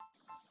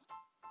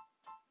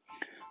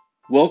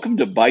Welcome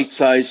to Bite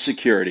Size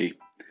Security.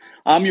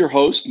 I'm your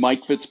host,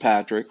 Mike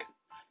Fitzpatrick,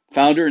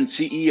 founder and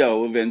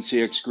CEO of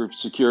NCX Group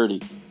Security.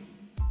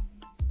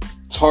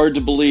 It's hard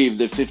to believe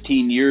that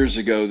 15 years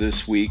ago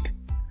this week,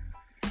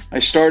 I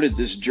started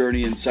this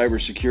journey in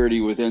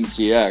cybersecurity with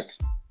NCX.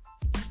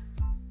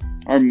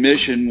 Our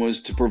mission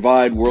was to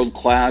provide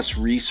world-class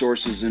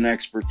resources and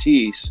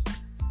expertise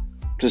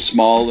to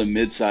small and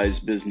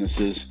mid-sized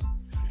businesses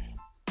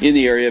in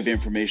the area of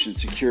information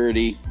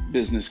security,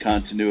 business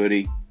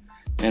continuity,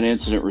 and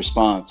incident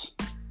response.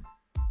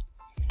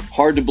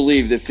 Hard to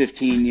believe that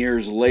 15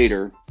 years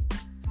later,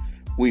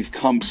 we've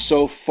come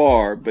so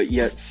far, but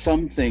yet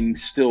some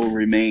things still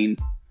remain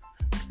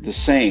the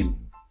same.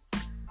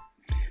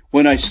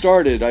 When I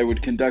started, I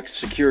would conduct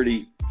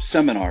security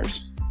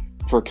seminars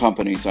for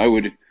companies. I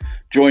would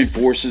join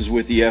forces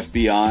with the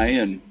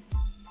FBI and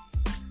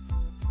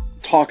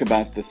talk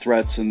about the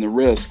threats and the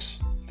risks.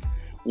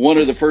 One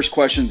of the first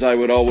questions I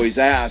would always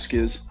ask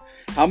is,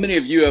 how many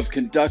of you have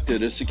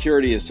conducted a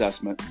security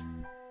assessment?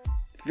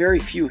 Very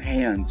few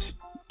hands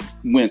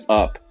went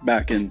up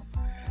back in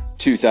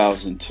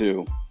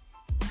 2002.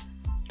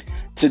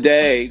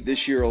 Today,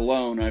 this year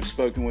alone, I've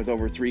spoken with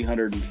over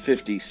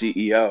 350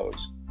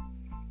 CEOs.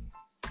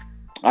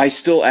 I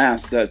still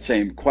ask that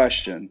same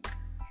question.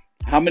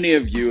 How many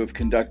of you have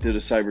conducted a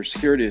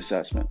cybersecurity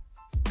assessment?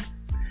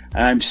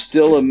 And I'm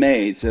still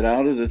amazed that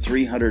out of the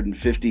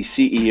 350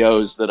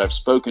 CEOs that I've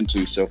spoken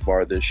to so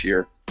far this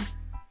year,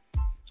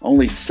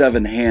 only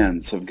 7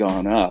 hands have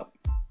gone up.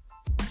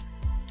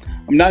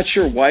 I'm not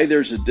sure why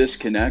there's a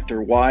disconnect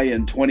or why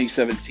in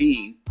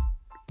 2017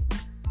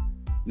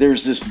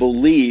 there's this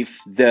belief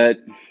that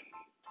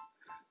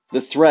the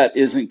threat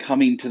isn't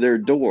coming to their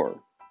door,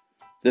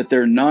 that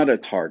they're not a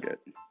target.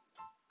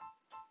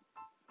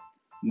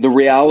 The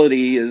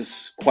reality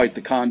is quite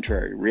the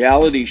contrary.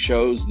 Reality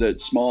shows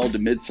that small to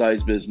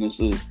mid-sized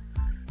businesses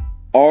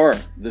are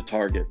the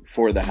target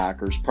for the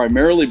hackers,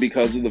 primarily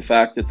because of the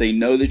fact that they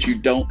know that you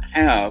don't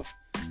have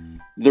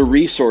the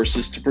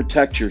resources to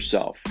protect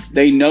yourself.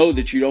 They know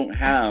that you don't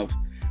have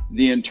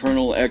the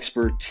internal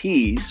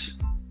expertise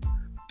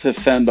to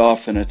fend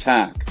off an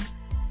attack.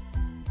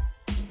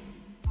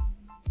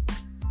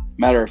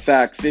 Matter of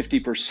fact,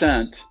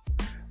 50%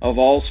 of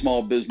all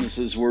small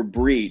businesses were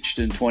breached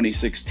in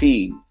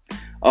 2016.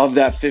 Of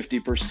that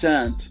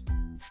 50%,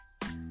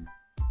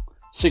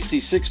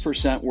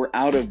 66% were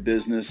out of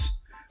business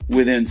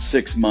within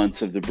 6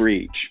 months of the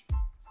breach.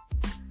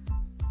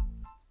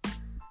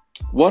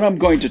 What I'm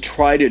going to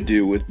try to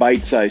do with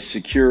Bite Size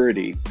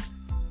Security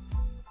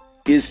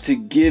is to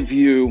give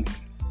you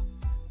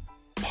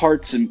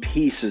parts and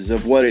pieces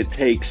of what it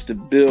takes to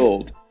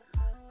build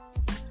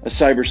a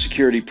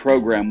cybersecurity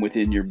program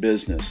within your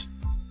business.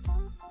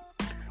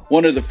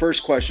 One of the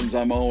first questions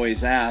I'm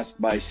always asked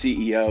by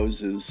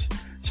CEOs is,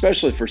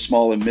 especially for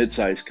small and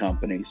mid-sized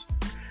companies,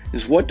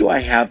 is what do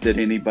I have that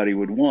anybody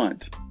would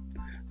want?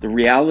 The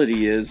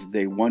reality is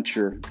they want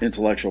your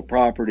intellectual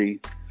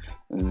property,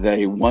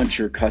 they want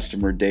your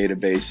customer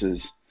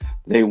databases,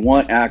 they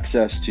want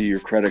access to your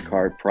credit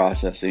card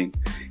processing,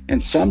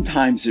 and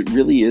sometimes it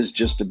really is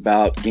just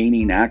about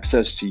gaining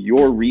access to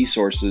your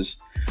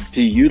resources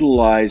to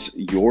utilize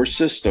your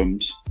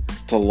systems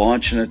to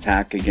launch an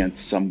attack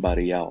against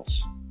somebody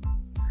else.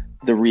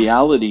 The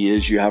reality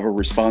is you have a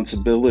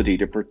responsibility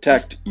to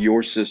protect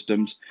your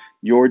systems,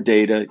 your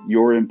data,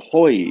 your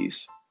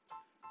employees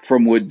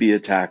from would-be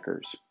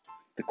attackers.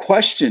 The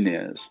question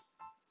is,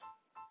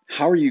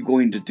 how are you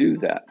going to do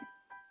that?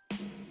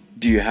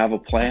 Do you have a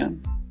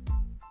plan?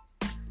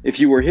 If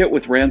you were hit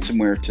with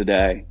ransomware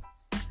today,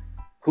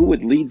 who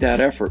would lead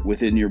that effort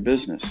within your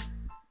business?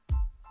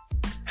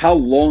 How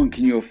long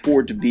can you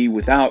afford to be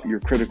without your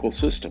critical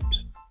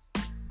systems?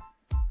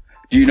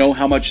 Do you know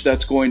how much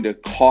that's going to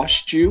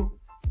cost you?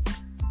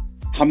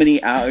 How many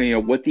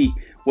what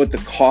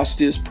the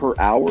cost is per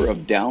hour of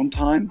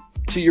downtime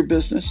to your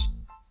business?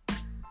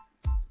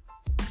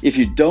 If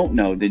you don't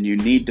know, then you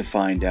need to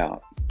find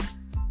out.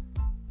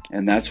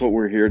 And that's what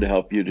we're here to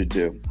help you to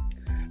do.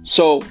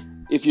 So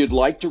if you'd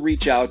like to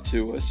reach out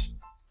to us,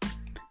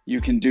 you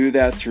can do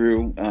that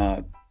through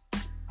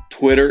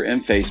Twitter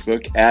and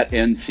Facebook at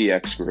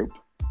NCX Group.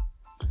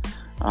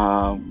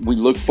 We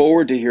look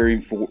forward to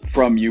hearing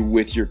from you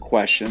with your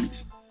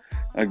questions.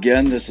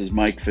 Again, this is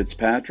Mike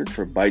Fitzpatrick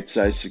for Bite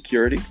Size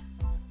Security.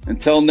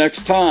 Until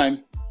next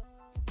time,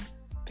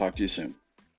 talk to you soon.